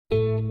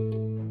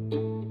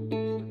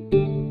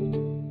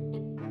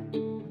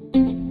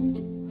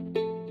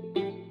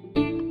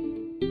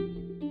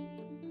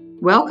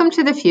Welcome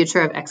to the future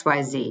of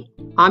XYZ.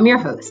 I'm your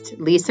host,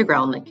 Lisa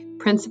Grelnick,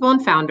 principal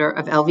and founder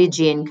of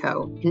LVG &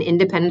 Co., an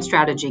independent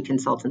strategy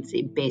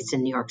consultancy based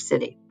in New York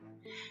City.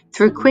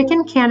 Through quick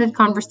and candid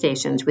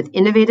conversations with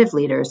innovative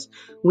leaders,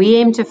 we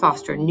aim to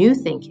foster new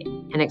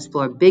thinking and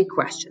explore big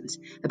questions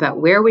about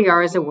where we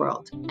are as a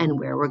world and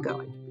where we're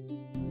going.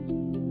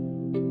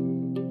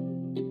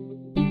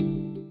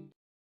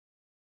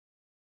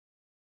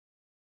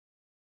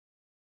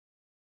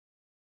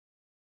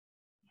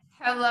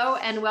 Hello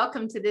and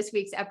welcome to this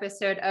week's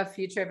episode of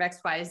Future of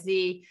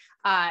XYZ.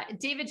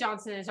 David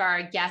Johnson is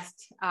our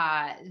guest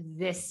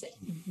this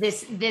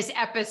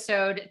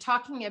episode,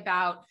 talking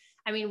about,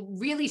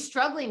 really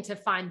struggling to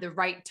find the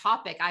right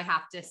topic, I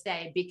have to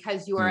say,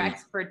 because your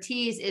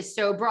expertise is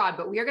so broad.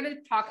 But we are going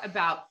to talk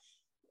about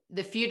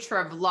the future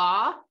of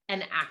law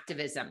and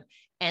activism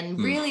and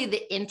really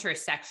the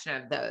intersection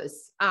of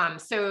those.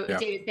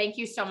 David, thank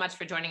you so much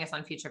for joining us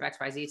on Future of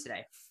XYZ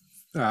today.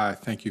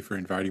 Thank you for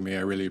inviting me.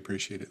 I really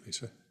appreciate it,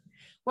 Lisa.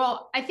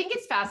 Well, I think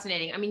it's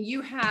fascinating.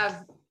 You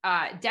have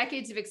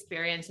decades of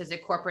experience as a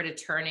corporate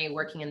attorney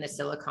working in the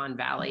Silicon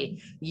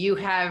Valley. You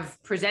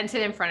have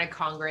presented in front of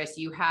Congress.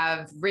 You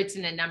have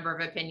written a number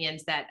of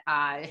opinions that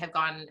have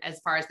gone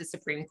as far as the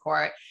Supreme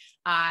Court.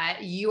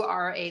 You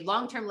are a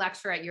long-term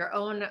lecturer at your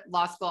own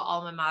law school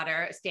alma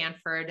mater,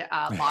 Stanford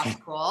Law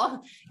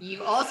School.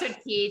 You also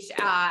teach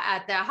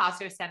at the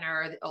Hauser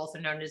Center, also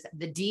known as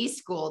the D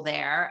School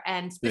there,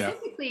 and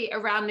specifically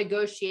around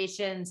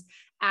negotiations,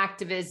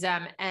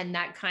 activism, and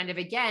that kind of,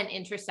 again,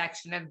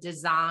 intersection of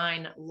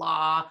design,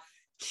 law,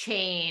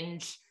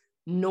 change,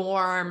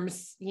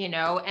 norms,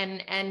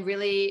 and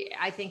really,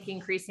 I think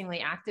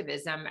increasingly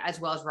activism, as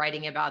well as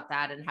writing about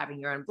that and having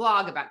your own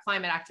blog about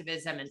climate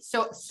activism and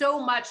so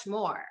much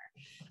more.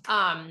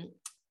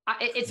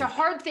 It's a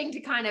hard thing to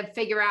kind of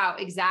figure out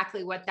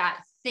exactly what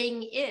that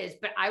thing is,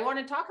 but I want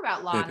to talk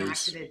about law and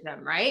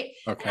activism, right?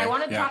 Okay. And I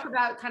want to talk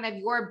about kind of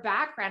your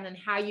background and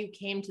how you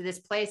came to this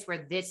place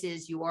where this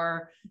is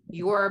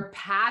your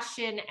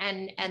passion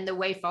and the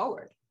way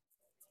forward.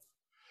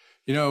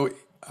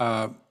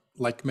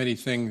 Like many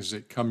things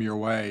that come your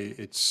way,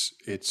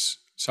 it's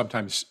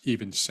sometimes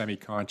even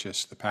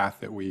semi-conscious, the path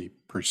that we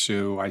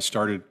pursue. I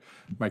started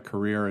my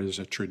career as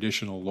a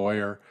traditional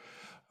lawyer,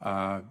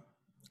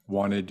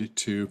 wanted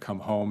to come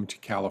home to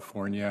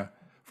California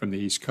from the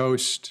East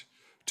Coast,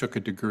 took a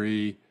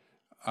degree,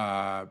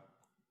 got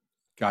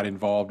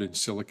involved in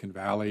Silicon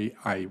Valley.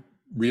 I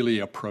really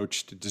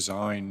approached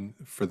design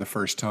for the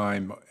first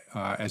time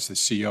as the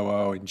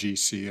COO and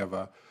GC of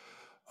a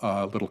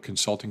little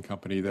consulting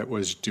company that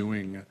was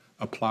doing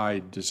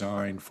applied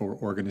design for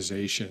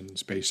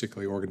organizations,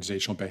 basically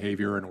organizational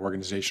behavior and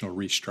organizational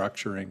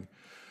restructuring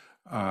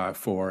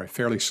for a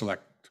fairly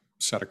select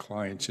set of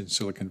clients in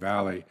Silicon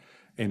Valley.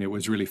 And it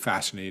was really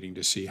fascinating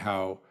to see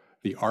how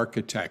the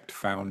architect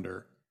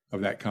founder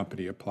of that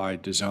company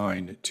applied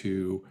design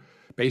to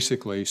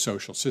basically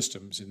social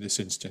systems, in this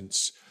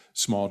instance,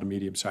 small to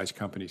medium-sized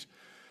companies.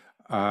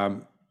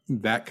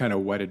 That kind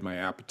of whetted my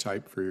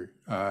appetite for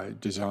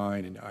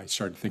design, and I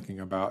started thinking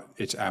about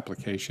its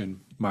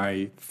application.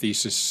 My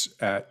thesis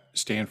at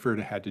Stanford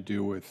had to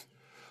do with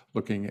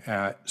looking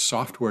at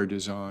software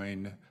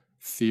design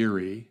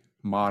theory,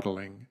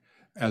 modeling,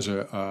 as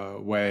a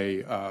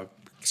way of,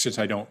 since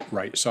I don't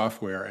write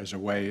software, as a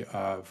way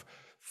of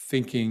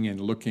thinking and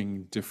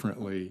looking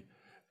differently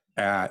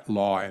at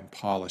law and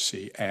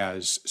policy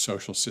as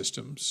social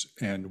systems,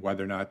 and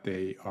whether or not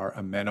they are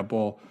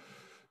amenable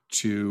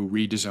to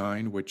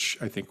redesign, which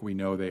I think we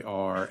know they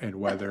are, and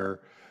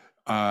whether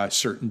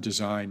certain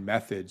design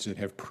methods that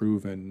have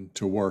proven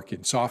to work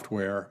in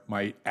software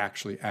might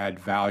actually add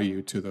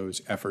value to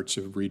those efforts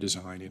of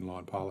redesign in law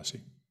and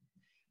policy.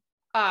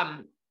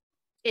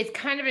 It's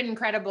kind of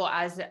incredible,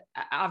 as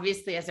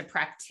obviously as a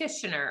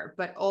practitioner,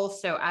 but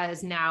also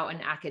as now an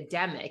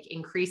academic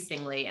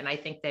increasingly. And I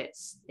think that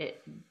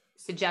it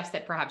suggests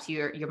that perhaps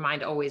your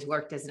mind always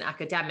worked as an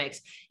academic,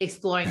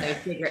 exploring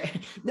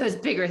those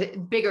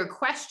bigger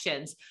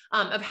questions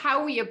of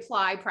how we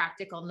apply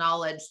practical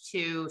knowledge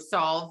to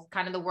solve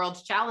kind of the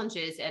world's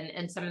challenges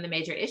and some of the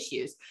major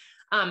issues.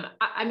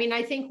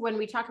 I think when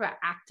we talk about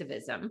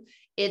activism,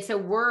 it's a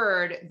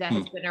word that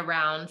has been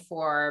around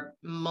for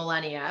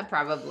millennia,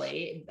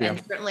 probably,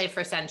 and certainly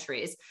for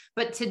centuries.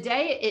 But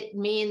today it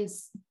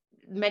means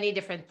many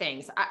different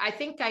things. I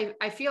think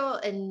I feel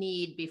a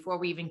need, before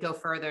we even go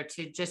further,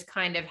 to just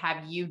kind of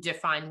have you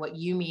define what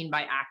you mean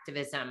by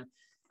activism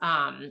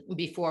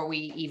before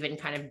we even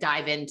kind of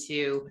dive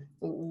into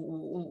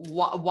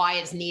why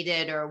it's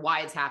needed or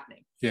why it's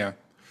happening. Yeah.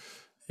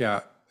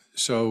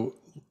 So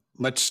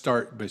let's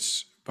start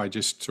by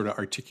just sort of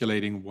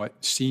articulating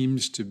what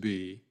seems to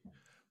be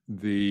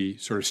the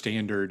sort of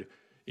standard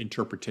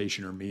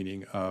interpretation or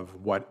meaning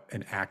of what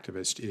an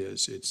activist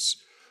is. It's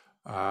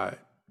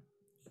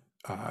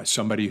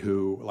somebody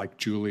who, like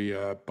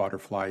Julia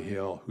Butterfly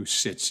Hill, who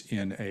sits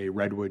in a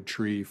redwood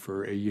tree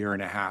for a year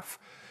and a half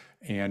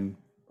and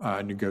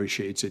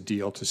negotiates a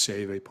deal to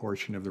save a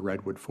portion of the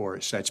redwood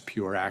forest. That's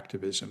pure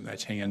activism.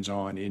 That's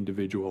hands-on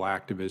individual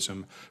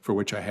activism, for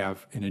which I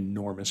have an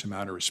enormous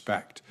amount of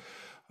respect.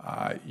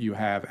 You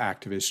have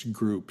activist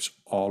groups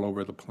all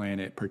over the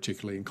planet,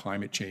 particularly in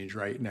climate change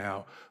right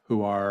now,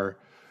 who are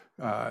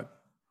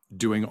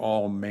doing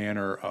all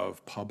manner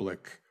of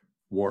public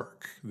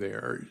work.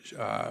 They're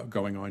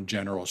going on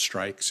general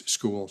strikes,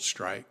 school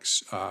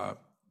strikes,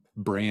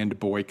 brand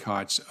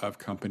boycotts of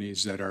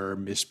companies that are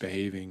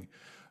misbehaving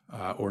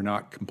or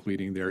not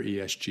completing their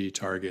ESG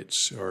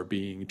targets, or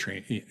being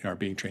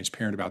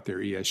transparent about their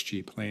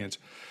ESG plans.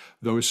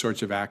 Those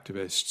sorts of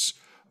activists,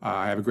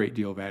 I have a great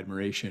deal of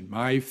admiration.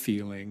 My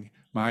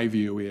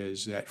view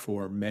is that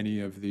for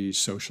many of these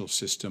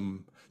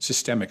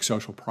systemic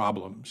social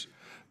problems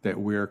that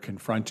we're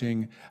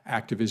confronting,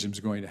 activism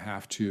is going to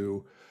have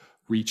to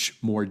reach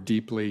more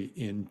deeply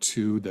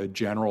into the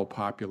general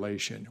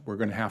population. We're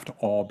going to have to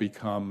all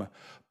become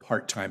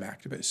part-time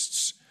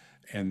activists,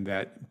 and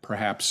that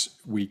perhaps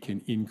we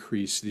can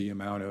increase the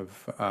amount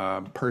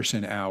of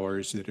person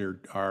hours that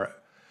are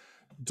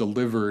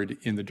delivered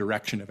in the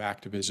direction of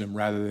activism,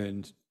 rather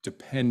than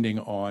depending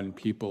on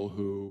people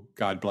who,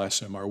 God bless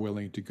them, are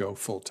willing to go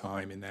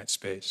full-time in that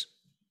space.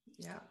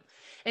 Yeah.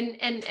 And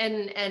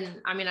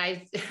I mean,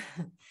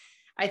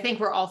 I think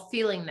we're all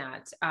feeling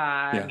that.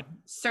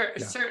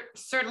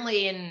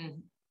 Certainly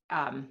in,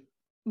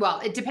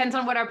 well, it depends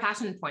on what our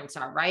passion points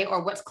are, right?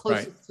 Or what's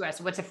closest to us,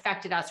 what's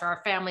affected us, or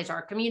our families, or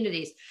our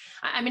communities.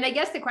 I mean, I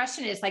guess the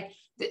question is, like,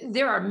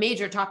 there are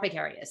major topic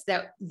areas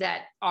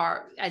that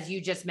are, as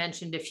you just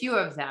mentioned, a few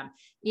of them.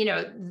 You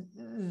know,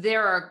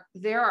 there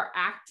are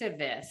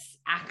activists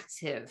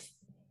active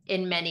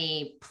in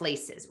many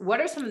places.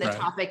 What are some of the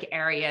topic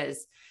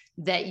areas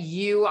that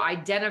you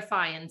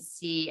identify and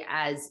see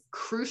as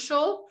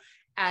crucial,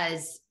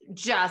 as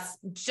just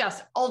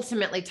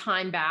ultimately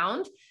time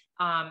bound?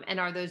 And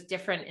are those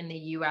different in the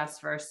US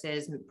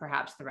versus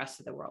perhaps the rest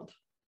of the world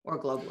or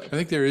globally? I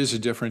think there is a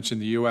difference in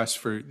the US.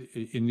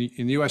 In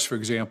the US, for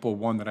example,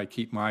 one that I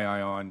keep my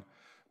eye on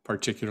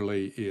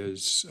particularly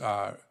is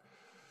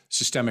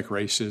systemic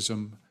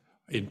racism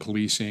in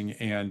policing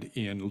and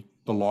in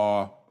the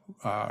law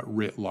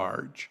writ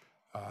large.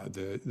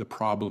 The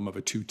problem of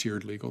a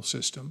two-tiered legal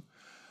system.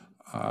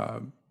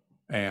 And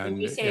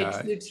when you say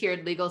a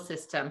two-tiered legal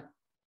system,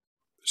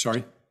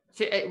 sorry?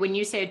 When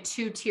you say a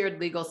two-tiered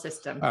legal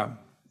system,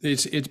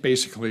 it's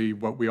basically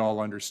what we all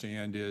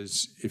understand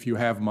is, if you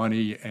have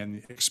money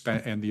and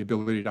the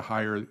ability to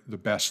hire the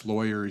best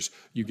lawyers,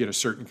 you get a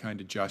certain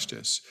kind of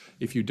justice.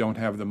 If you don't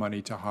have the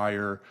money to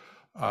hire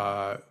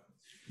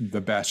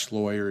the best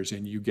lawyers,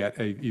 and you get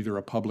either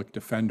a public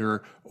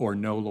defender or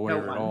no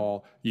lawyer at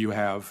all, you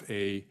have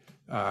a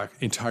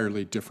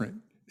entirely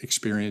different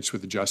experience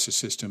with the justice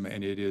system,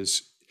 and it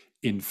is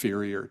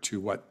inferior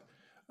to what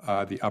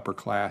the upper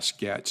class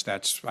gets.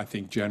 That's, I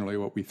think, generally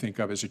what we think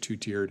of as a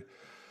two-tiered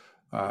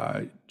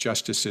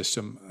justice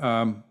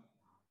system.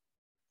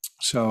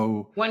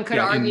 So one could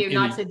argue,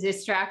 not to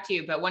distract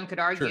you, but one could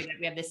argue that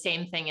we have the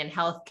same thing in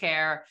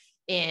healthcare,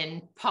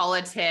 in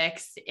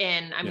politics,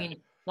 I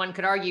mean, one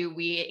could argue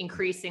we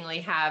increasingly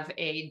have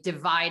a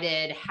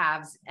divided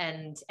haves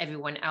and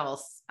everyone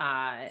else.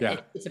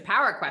 It's a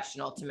power question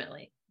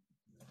ultimately.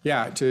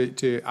 Yeah,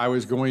 I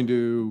was going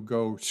to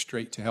go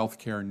straight to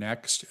healthcare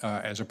next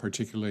as a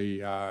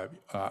particularly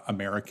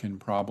American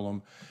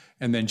problem,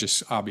 and then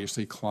just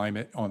obviously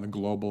climate on the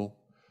global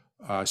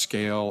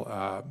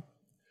scale.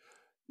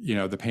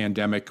 The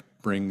pandemic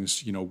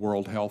brings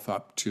world health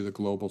up to the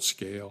global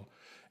scale,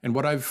 and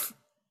what I've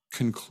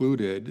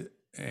concluded,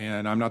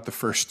 and I'm not the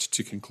first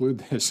to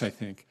conclude this, I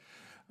think,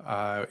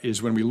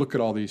 is when we look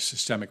at all these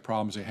systemic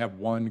problems, they have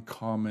one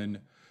common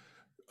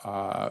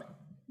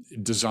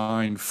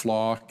design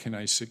flaw, can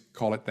I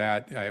call it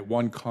that?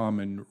 One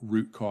common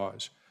root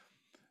cause,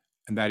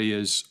 and that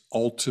is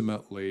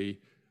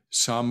ultimately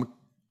some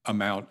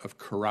amount of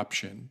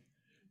corruption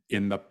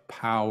in the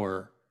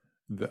power,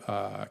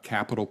 the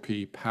capital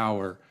P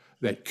power,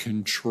 that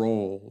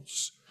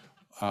controls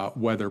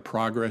whether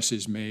progress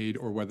is made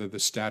or whether the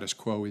status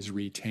quo is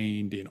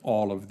retained in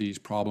all of these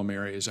problem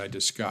areas I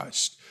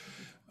discussed.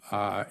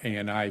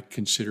 And I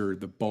consider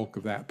the bulk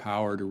of that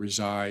power to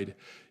reside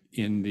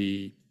in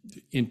the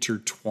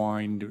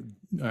intertwined,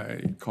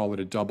 call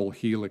it a double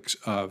helix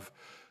of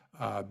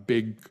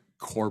big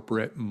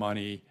corporate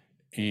money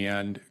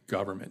and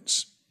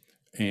governments.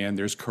 And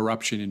there's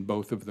corruption in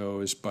both of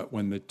those, but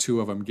when the two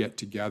of them get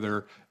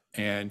together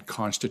and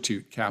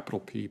constitute capital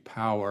P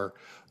power,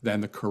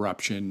 then the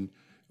corruption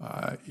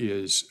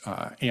is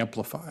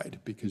amplified,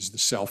 because the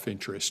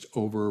self-interest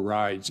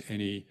overrides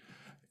any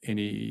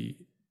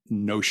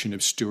notion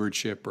of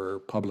stewardship or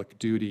public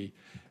duty,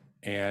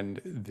 and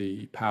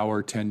the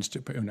power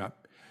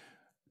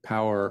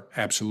power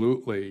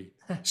absolutely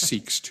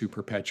seeks to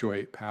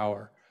perpettuate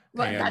power.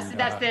 Well,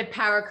 that's the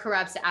power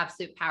corrupts,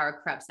 absolute power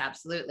corrupts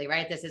absolutely,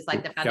 right? This is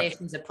like the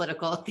foundations of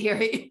political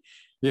theory.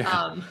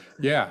 And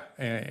you're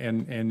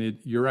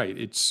right.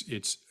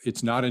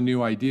 It's not a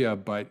new idea,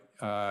 but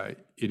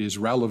it is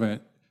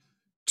relevant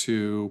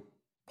to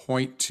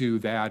point to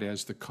that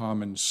as the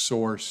common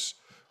source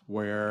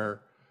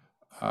where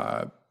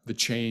the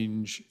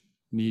change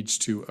needs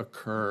to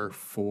occur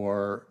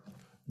for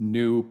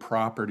new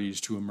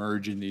properties to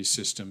emerge in these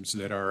systems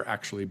that are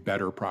actually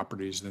better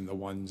properties than the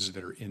ones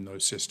that are in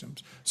those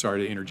systems.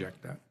 Sorry to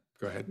interject that.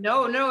 Go ahead.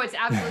 No, it's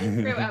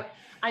absolutely true.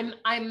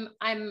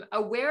 I'm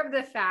aware of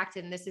the fact,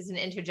 and this is an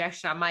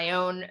interjection on my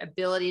own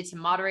ability to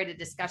moderate a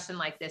discussion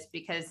like this,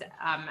 because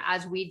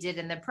as we did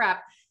in the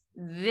prep,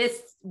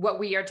 what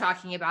we are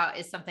talking about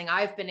is something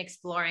I've been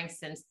exploring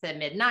since the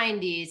mid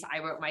 90s. I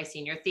wrote my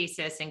senior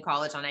thesis in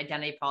college on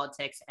identity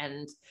politics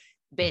and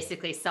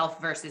basically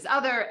self versus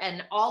other.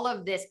 And all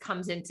of this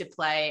comes into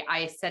play.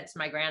 I said to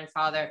my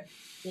grandfather,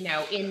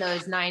 in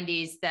those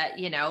 90s that,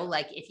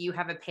 like if you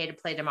have a pay to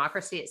play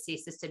democracy, it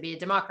ceases to be a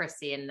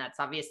democracy. And that's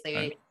obviously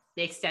right.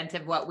 The extent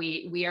of what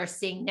we are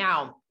seeing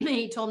now.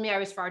 He told me I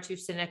was far too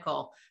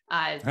cynical,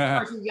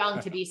 far too young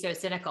to be so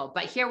cynical,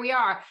 but here we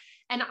are.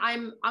 And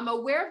I'm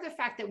aware of the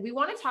fact that we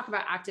want to talk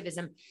about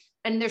activism,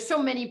 and there's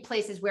so many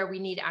places where we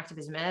need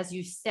activism. And as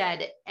you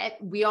said,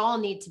 we all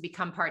need to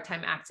become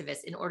part-time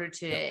activists in order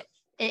to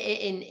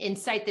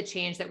incite the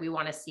change that we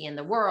want to see in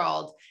the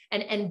world,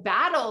 and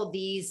battle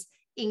these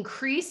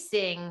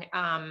increasing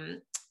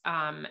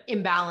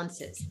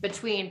imbalances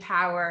between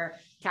power,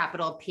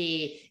 capital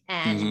P,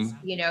 and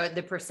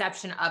the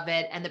perception of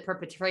it and the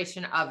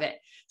perpetration of it.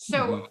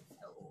 So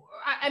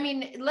I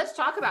mean, let's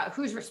talk about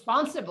who's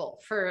responsible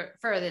for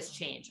this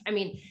change. I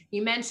mean,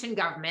 you mentioned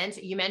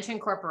government, you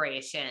mentioned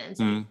corporations,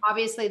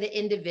 obviously the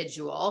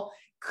individual,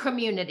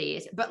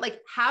 communities, but like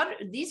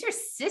these are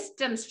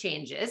systems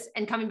changes.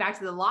 And coming back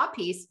to the law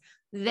piece,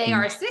 they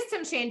are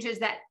system changes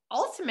that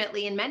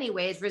ultimately in many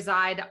ways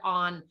reside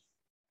on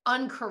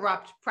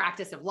uncorrupt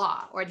practice of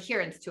law or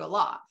adherence to a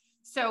law.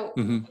 So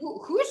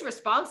who's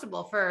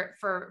responsible for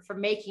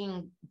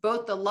making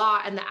both the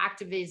law and the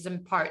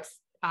activism parts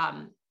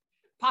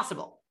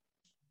possible?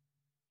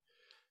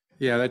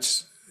 Yeah,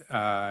 that's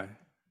a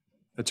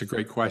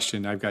great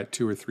question. I've got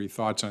 2 or 3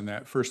 thoughts on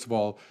that. First of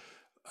all,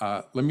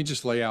 let me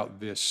just lay out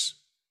this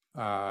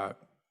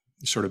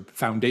sort of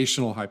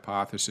foundational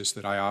hypothesis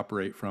that I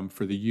operate from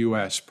for the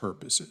U.S.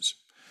 purposes,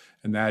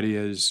 and that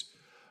is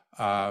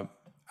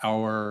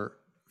our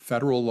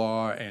federal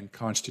law and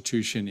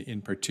Constitution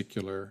in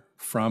particular,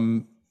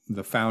 from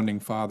the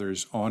Founding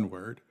Fathers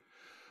onward,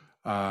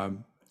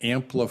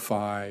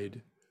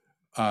 amplified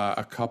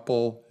a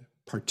couple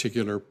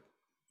particular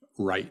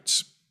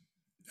rights.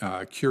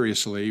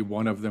 Curiously,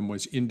 one of them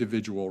was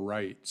individual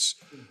rights,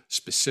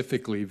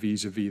 specifically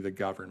vis-a-vis the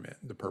government.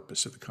 The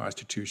purpose of the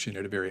Constitution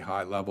at a very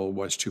high level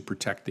was to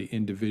protect the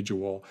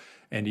individual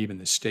and even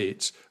the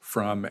states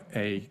from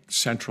a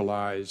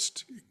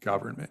centralized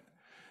government.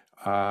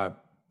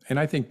 And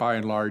I think by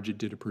and large, it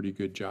did a pretty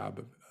good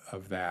job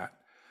of that.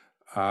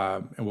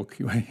 And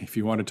if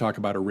you want to talk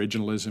about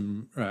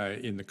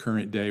originalism in the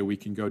current day, we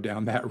can go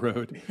down that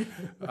road.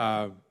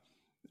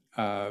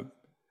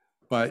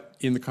 But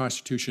in the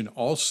Constitution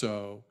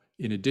also,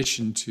 in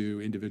addition to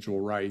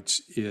individual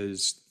rights,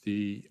 is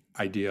the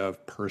idea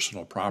of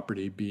personal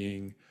property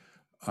being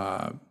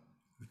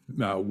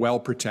well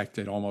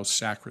protected, almost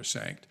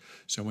sacrosanct.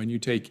 So when you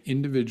take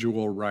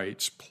individual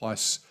rights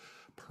plus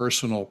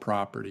personal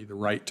property, the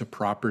right to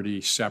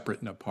property separate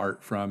and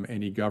apart from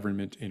any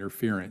government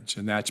interference,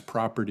 and that's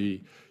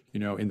property,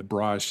 in the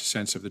broadest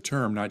sense of the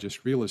term, not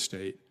just real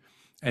estate,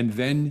 and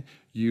then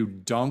you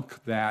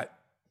dunk that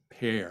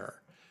pair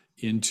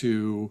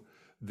into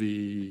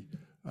the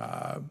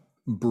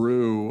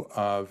brew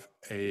of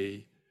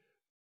a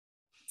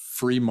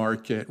free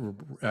market,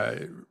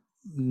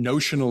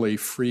 notionally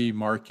free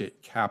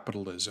market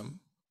capitalism,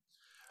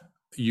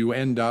 you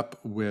end up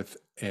with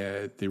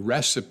the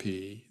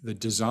recipe, the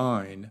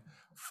design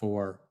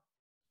for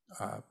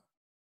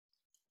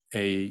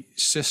a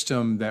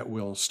system that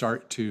will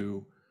start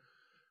to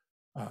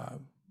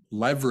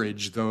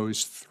leverage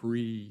those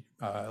 3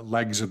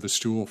 legs of the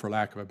stool, for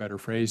lack of a better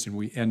phrase, and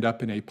we end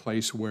up in a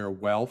place where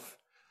wealth,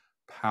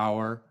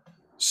 power,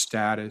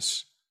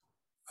 status,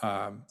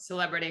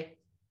 celebrity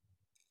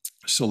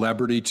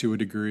to a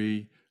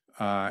degree,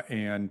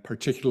 and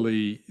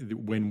particularly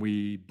when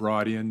we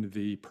brought in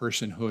the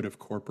personhood of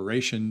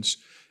corporations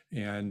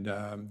and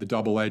the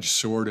double-edged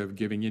sword of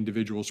giving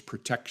individuals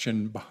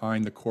protection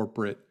behind the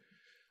corporate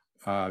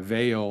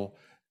veil,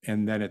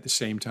 and then at the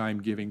same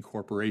time giving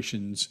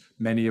corporations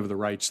many of the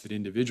rights that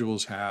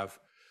individuals have,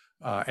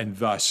 and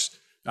thus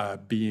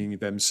being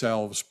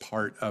themselves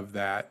part of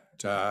that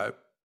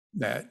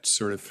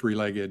sort of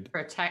 3-legged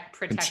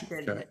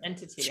protected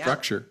entity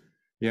structure.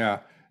 Yeah.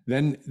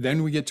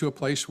 Then we get to a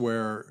place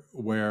where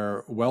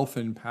wealth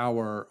and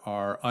power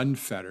are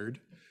unfettered,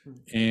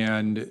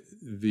 and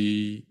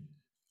the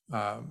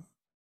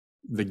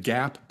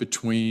gap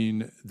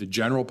between the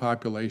general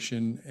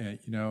population and,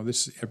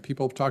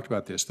 people have talked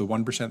about this, the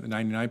 1%, the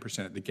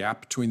 99%, the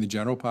gap between the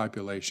general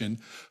population,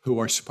 who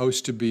are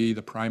supposed to be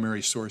the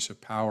primary source of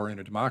power in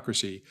a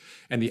democracy,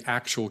 and the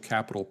actual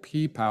capital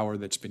P power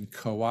that's been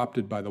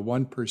co-opted by the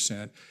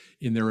 1%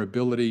 in their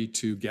ability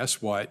to,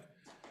 guess what,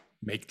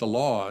 make the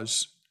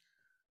laws,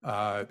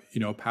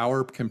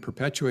 Power can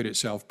perpetuate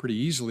itself pretty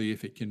easily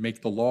if it can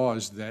make the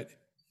laws that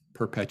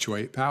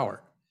perpetuate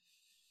power.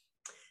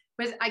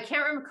 I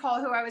can't recall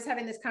who I was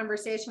having this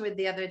conversation with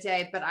the other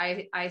day, but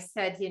I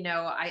said,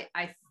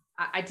 I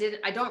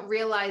don't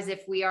realize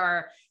if we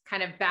are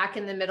kind of back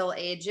in the Middle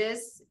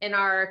Ages in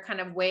our kind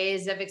of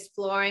ways of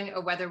exploring,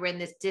 or whether we're in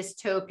this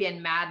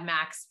dystopian Mad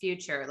Max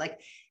future.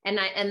 And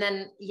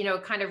then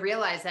kind of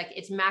realize like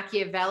it's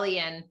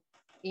Machiavellian,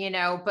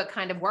 but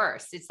kind of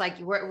worse. It's like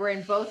we're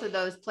in both of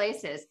those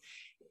places.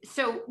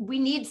 So we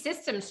need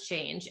systems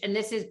change. And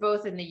this is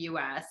both in the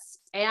US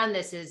and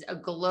this is a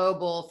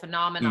global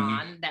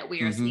phenomenon that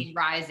we are seeing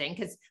rising,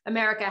 because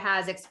America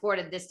has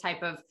exported this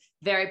type of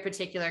very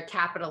particular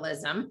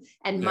capitalism,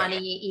 and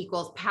money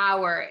equals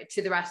power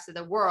to the rest of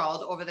the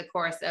world over the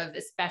course of,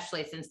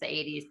 especially since the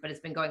 80s, but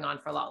it's been going on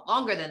for a lot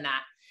longer than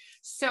that.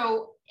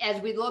 So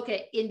as we look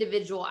at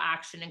individual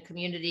action and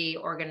community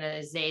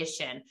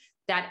organization,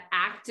 that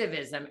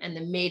activism and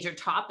the major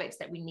topics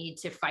that we need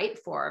to fight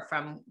for,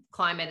 from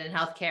climate and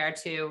healthcare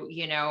to,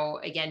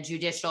 again,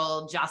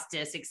 judicial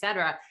justice, et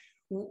cetera,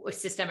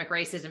 systemic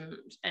racism,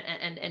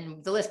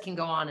 and the list can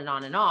go on and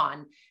on and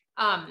on.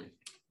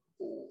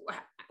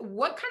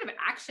 What kind of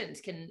actions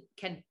can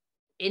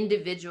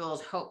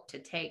individuals hope to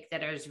take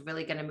that is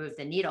really going to move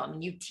the needle? I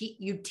mean,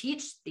 you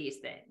teach these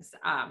things,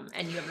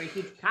 and you have a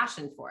huge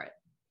passion for it.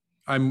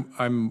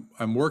 I'm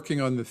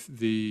working on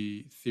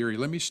the theory.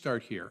 Let me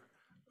start here.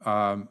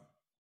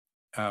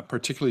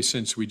 Particularly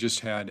since we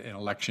just had an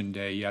election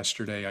day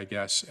yesterday, I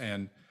guess,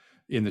 and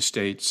in the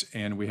States,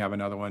 and we have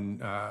another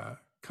one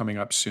coming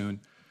up soon.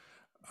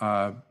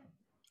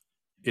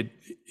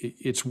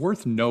 It's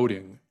worth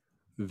noting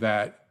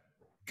that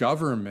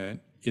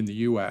government in the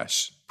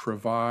US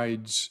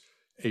provides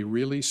a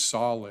really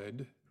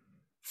solid,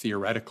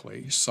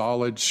 theoretically,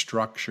 solid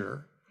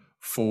structure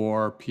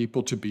for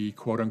people to be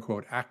quote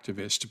unquote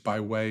activists by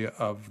way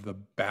of the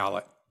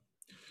ballot.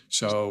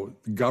 So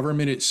the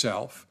government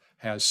itself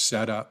has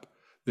set up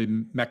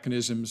the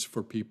mechanisms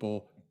for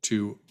people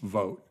to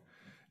vote.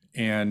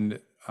 And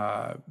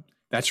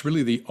that's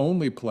really the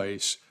only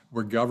place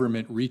where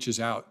government reaches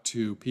out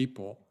to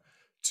people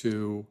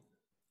to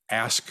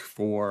ask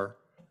for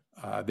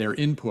their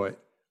input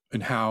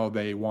in how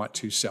they want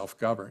to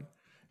self-govern.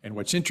 And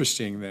what's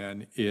interesting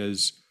then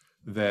is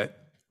that,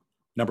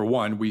 number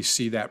one, we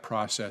see that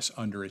process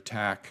under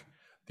attack,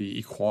 the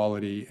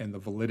equality and the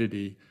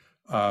validity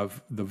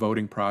of the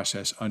voting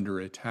process under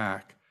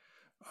attack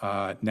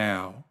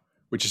now,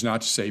 which is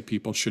not to say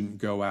people shouldn't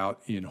go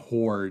out in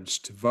hordes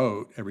to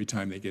vote every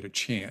time they get a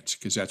chance,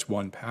 because that's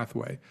one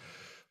pathway.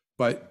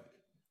 But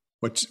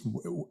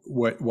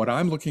what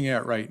I'm looking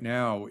at right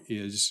now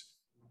is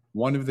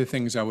one of the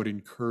things I would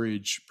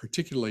encourage,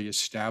 particularly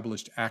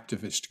established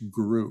activist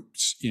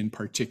groups in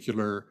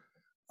particular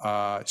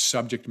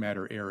subject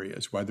matter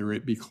areas, whether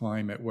it be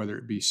climate, whether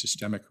it be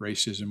systemic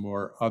racism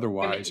or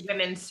otherwise.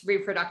 Women's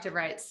reproductive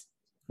rights.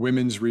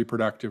 Women's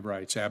reproductive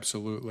rights,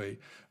 absolutely.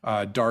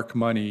 Dark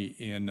money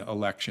in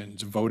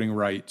elections, voting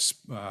rights.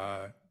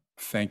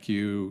 Thank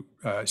you,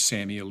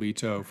 Sammy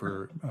Alito,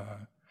 for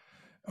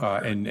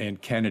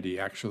and Kennedy.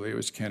 Actually, it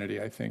was Kennedy,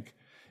 I think.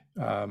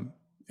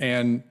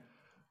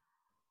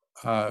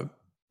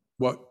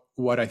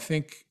 What I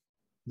think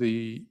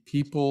these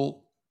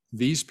people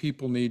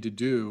need to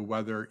do,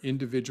 whether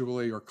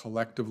individually or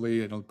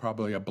collectively, and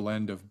probably a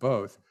blend of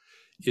both,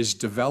 is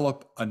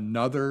develop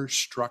another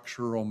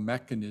structural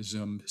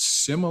mechanism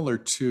similar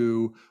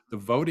to the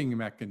voting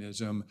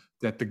mechanism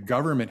that the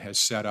government has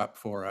set up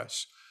for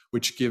us,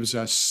 which gives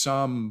us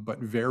some but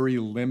very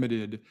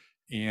limited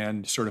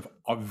and sort of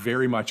a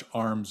very much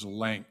arm's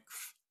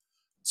length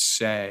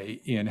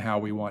say in how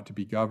we want to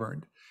be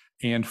governed,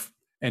 and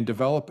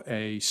develop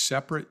a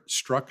separate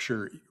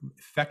structure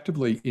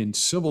effectively in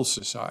civil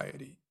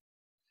society.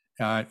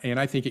 And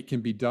I think it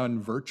can be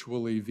done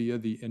virtually via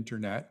the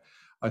internet,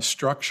 a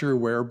structure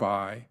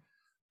whereby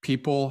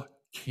people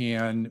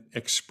can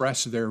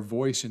express their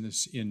voice in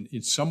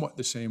somewhat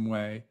the same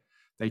way.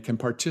 They can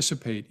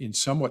participate in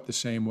somewhat the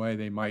same way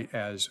they might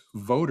as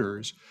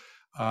voters,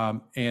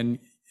 and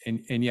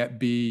yet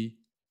be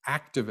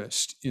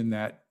activist in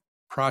that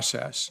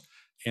process,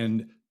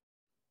 and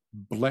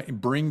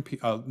bring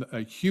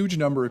a huge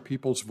number of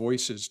people's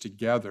voices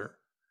together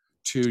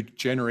to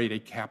generate a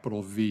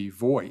capital V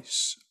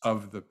voice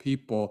of the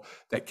people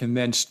that can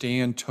then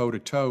stand toe to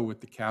toe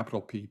with the capital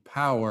P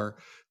power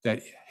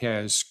that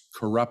has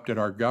corrupted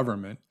our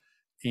government,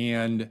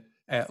 and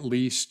at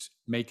least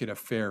make it a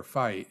fair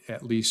fight,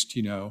 at least,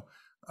 bring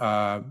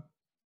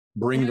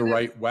the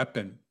right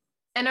weapon.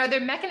 And are there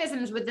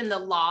mechanisms within the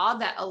law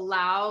that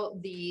allow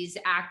these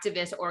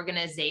activist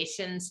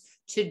organizations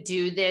to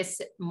do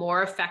this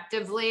more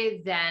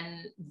effectively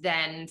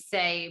than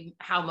say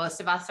how most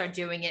of us are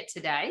doing it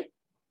today?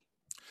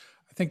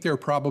 I think there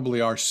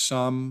probably are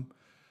some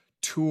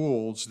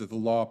tools that the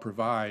law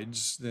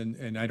provides,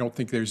 and I don't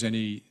think there's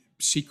any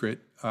secret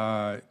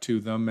to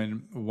them.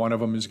 And one of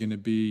them is going to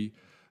be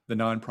the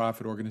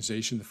nonprofit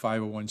organization, the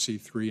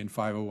 501c3 and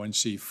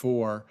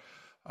 501c4.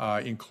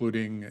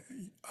 including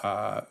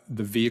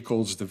the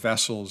vehicles, the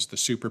vessels, the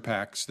super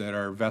PACs that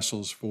are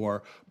vessels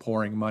for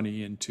pouring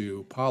money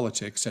into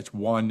politics. That's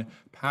one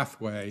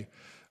pathway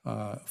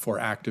for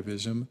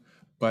activism.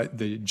 But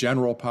the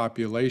general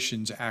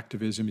population's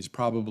activism is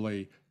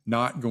probably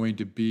not going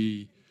to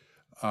be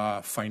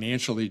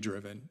financially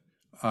driven,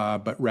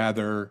 but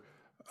rather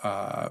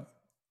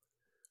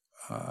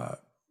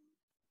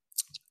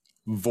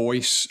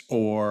voice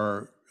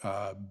or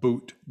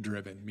boot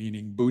driven,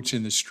 meaning boots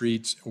in the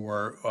streets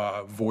or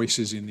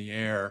voices in the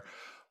air,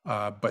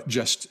 but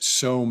just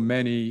so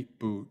many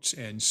boots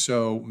and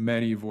so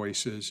many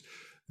voices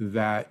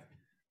that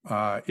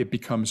it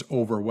becomes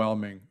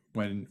overwhelming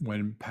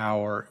when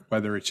power,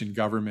 whether it's in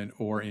government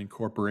or in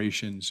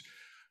corporations,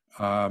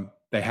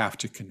 they have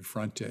to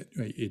confront it.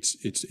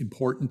 It's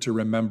important to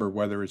remember,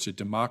 whether it's a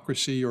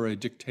democracy or a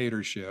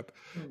dictatorship,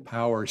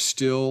 power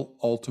still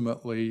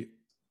ultimately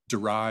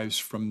derives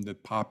from the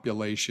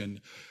population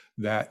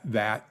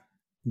that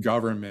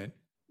government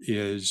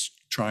is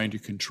trying to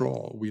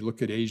control. We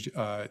look at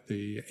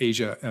the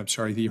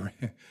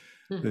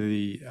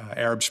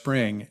Arab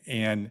Spring,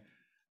 and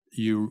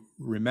you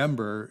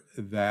remember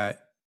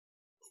that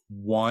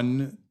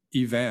one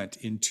event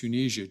in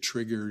Tunisia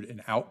triggered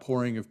an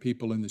outpouring of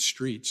people in the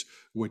streets,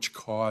 which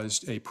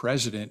caused a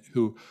president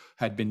who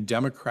had been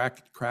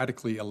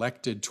democratically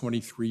elected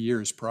 23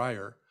 years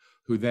prior,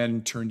 who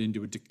then turned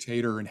into a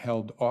dictator and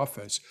held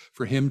office,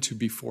 for him to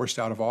be forced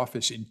out of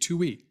office in 2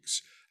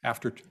 weeks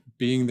after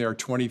being there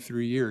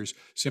 23 years,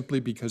 simply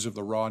because of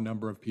the raw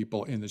number of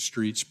people in the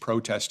streets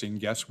protesting,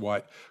 guess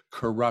what,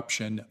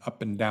 corruption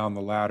up and down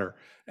the ladder.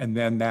 And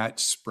then that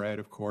spread,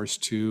 of course,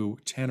 to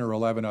 10 or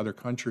 11 other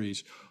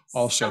countries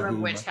also. Some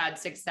of which had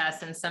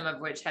success and some of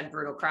which had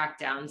brutal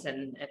crackdowns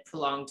and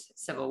prolonged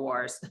civil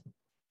wars.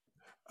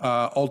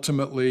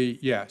 Ultimately,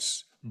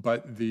 yes.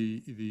 But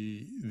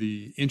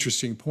the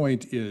interesting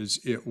point is,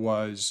 it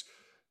was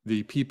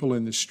the people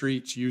in the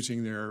streets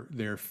using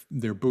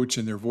their boots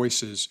and their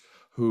voices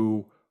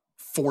who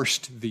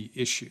forced the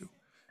issue.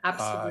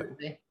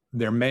 Absolutely.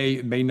 There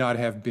may not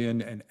have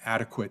been an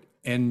adequate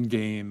end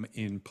game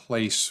in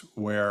place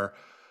where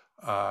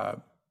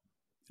the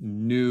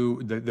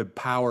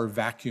power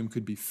vacuum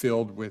could be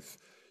filled with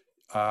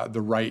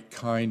the right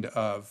kind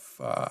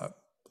of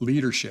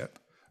leadership,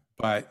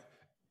 but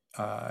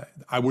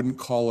I wouldn't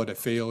call it a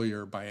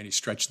failure by any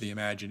stretch of the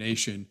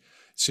imagination,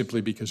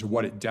 simply because of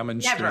what it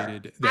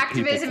demonstrated. Never.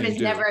 Activism is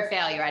never a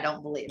failure, I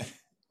don't believe.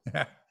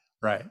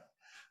 Right.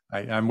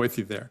 I'm with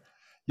you there.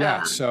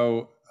 Yeah.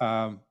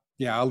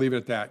 I'll leave it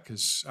at that,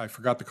 because I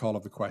forgot the call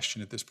of the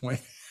question at this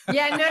point.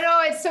 Yeah,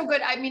 no, it's so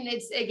good. I mean,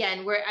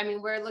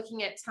 we're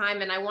looking at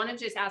time, and I want to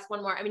just ask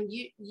one more. I mean,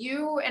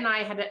 you and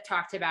I had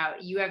talked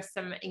about, you have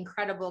some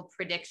incredible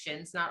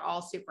predictions, not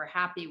all super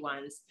happy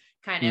ones,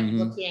 kind of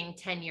looking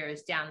 10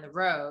 years down the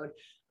road.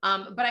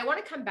 But I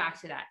want to come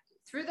back to that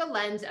through the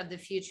lens of the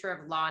future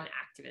of law and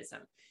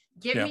activism.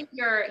 Give me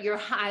your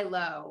high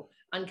low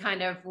on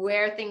kind of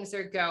where things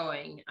are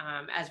going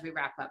as we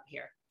wrap up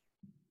here.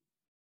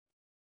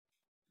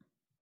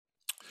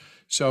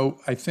 So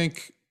I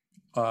think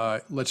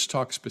let's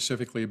talk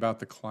specifically about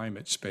the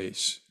climate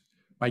space.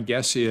 My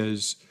guess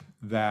is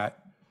that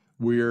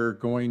we're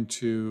going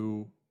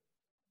to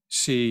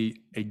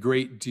see a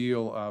great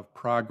deal of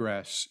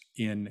progress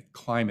in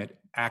climate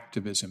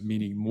activism,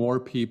 meaning more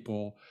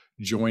people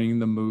joining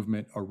the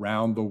movement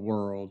around the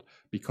world,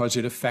 because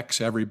it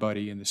affects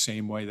everybody in the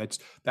same way.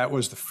 That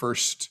was the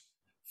first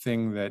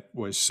thing that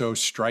was so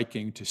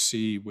striking to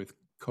see with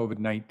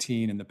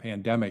COVID-19 and the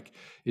pandemic,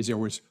 is there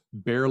was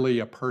barely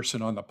a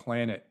person on the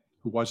planet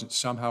who wasn't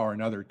somehow or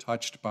another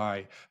touched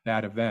by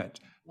that event.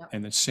 Yep.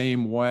 And the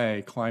same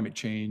way, climate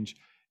change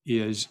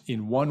is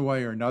in one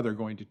way or another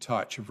going to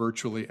touch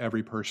virtually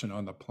every person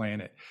on the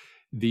planet.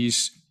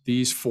 These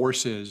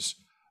forces,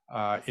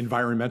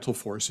 environmental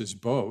forces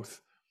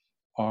both,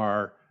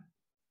 are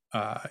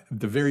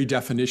the very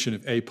definition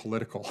of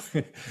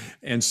apolitical.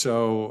 And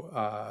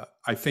so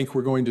I think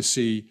we're going to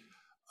see,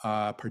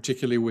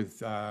 particularly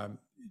with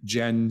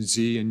Gen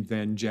Z and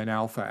then Gen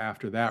Alpha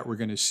after that, we're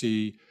going to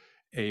see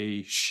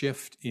a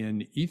shift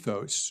in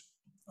ethos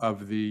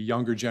of the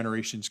younger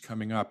generations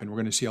coming up, and we're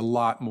going to see a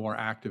lot more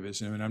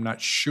activism. And I'm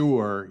not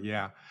sure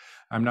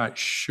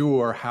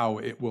how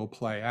it will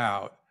play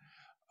out.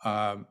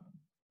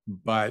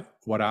 But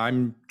what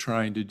I'm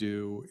trying to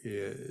do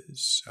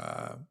is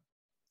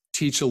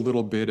teach a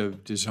little bit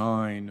of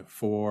design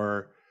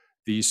for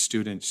these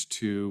students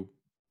to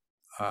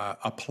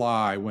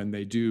apply when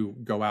they do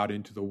go out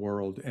into the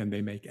world and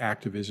they make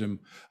activism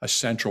a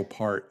central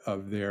part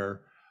of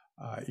their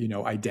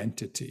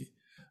identity.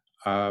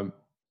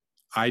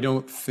 I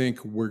don't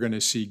think we're going to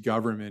see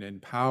government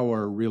and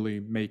power really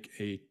make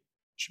a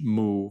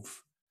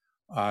move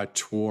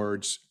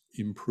towards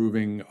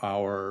improving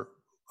our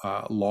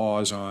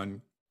laws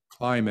on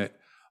climate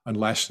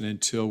unless and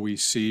until we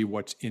see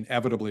what's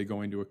inevitably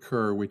going to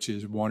occur, which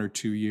is 1 or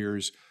 2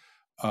 years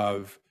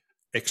of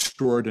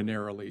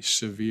extraordinarily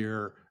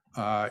severe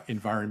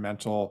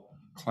environmental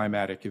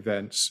climatic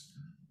events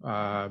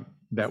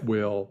that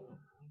will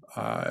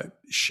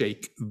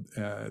shake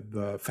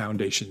the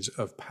foundations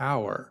of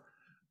power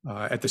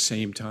at the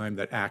same time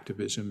that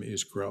activism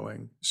is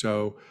growing.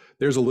 So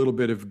there's a little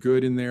bit of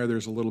good in there.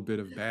 There's a little bit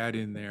of bad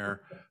in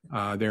there.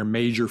 There are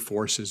major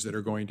forces that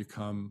are going to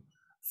come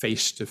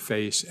face to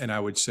face. And I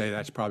would say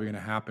that's probably going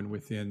to happen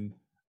within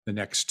the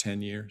next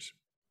 10 years.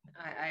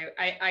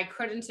 I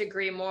couldn't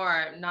agree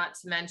more, not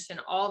to mention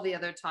all the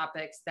other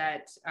topics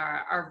that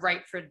are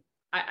ripe for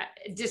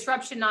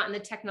disruption, not in the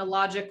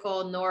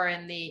technological nor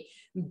in the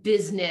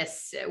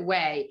business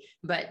way,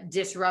 but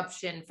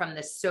disruption from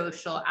the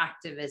social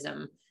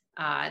activism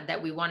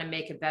that we want to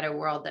make a better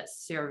world that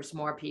serves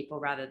more people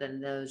rather than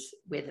those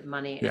with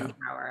money and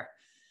power.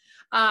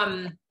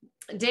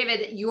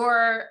 David,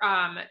 your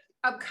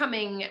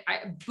upcoming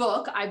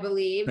book, I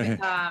believe,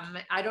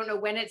 I don't know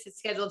when it's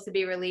scheduled to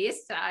be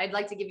released. I'd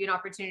like to give you an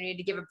opportunity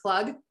to give a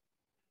plug.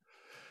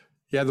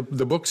 Yeah,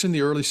 the book's in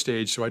the early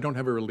stage, so I don't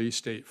have a release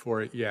date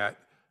for it yet.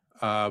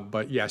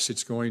 But yes,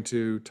 it's going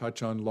to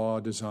touch on law,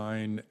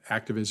 design,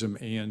 activism,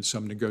 and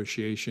some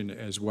negotiation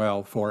as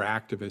well for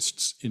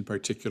activists in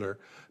particular,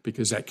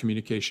 because that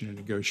communication and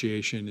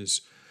negotiation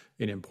is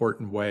an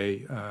important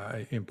way,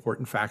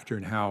 important factor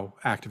in how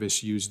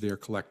activists use their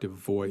collective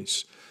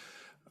voice.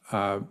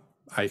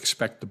 I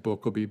expect the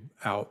book will be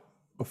out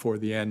before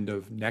the end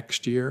of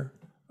next year,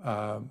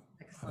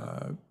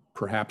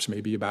 perhaps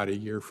maybe about a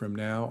year from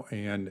now.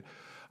 And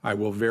I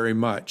will very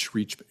much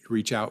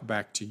reach out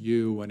back to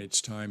you when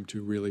it's time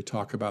to really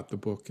talk about the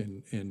book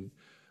and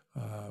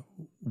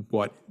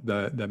what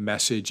the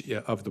message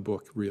of the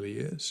book really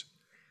is.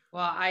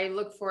 Well, I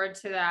look forward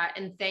to that.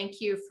 And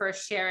thank you for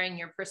sharing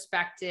your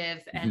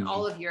perspective and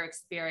all of your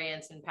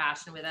experience and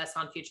passion with us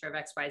on Future of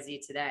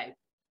XYZ today.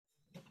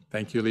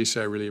 Thank you, Lisa.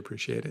 I really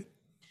appreciate it.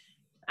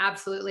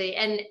 Absolutely.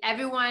 And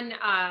everyone,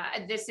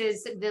 this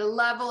is the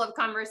level of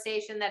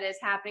conversation that is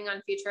happening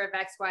on Future of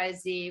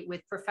XYZ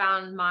with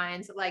profound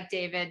minds like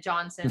David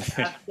Johnson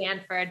of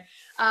Stanford,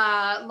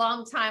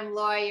 longtime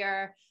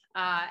lawyer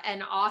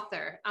and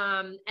author.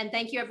 And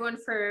thank you everyone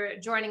for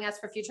joining us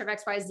for Future of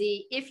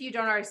XYZ. If you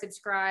don't already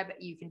subscribe,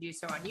 you can do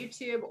so on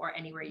YouTube or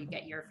anywhere you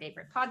get your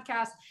favorite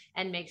podcast.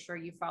 And make sure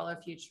you follow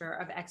Future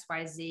of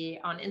XYZ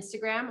on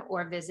Instagram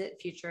or visit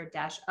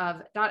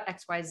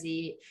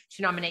future-of.xyz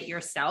to nominate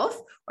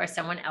yourself or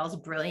someone else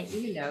brilliant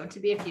you know to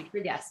be a future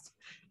guest.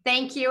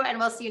 Thank you. And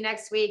we'll see you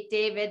next week.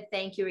 David,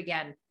 thank you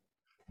again.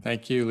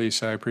 Thank you,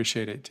 Lisa. I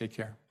appreciate it. Take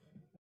care.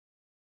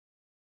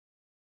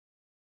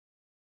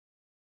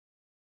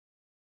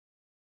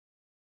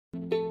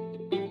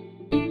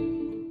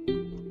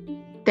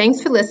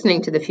 Thanks for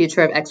listening to the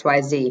Future of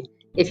XYZ.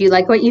 If you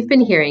like what you've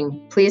been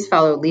hearing, please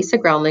follow Lisa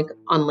Grelnick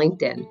on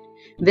LinkedIn.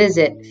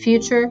 Visit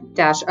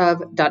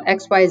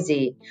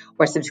future-of.xyz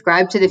or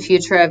subscribe to the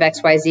Future of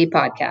XYZ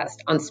podcast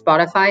on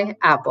Spotify,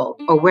 Apple,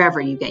 or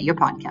wherever you get your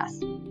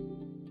podcasts.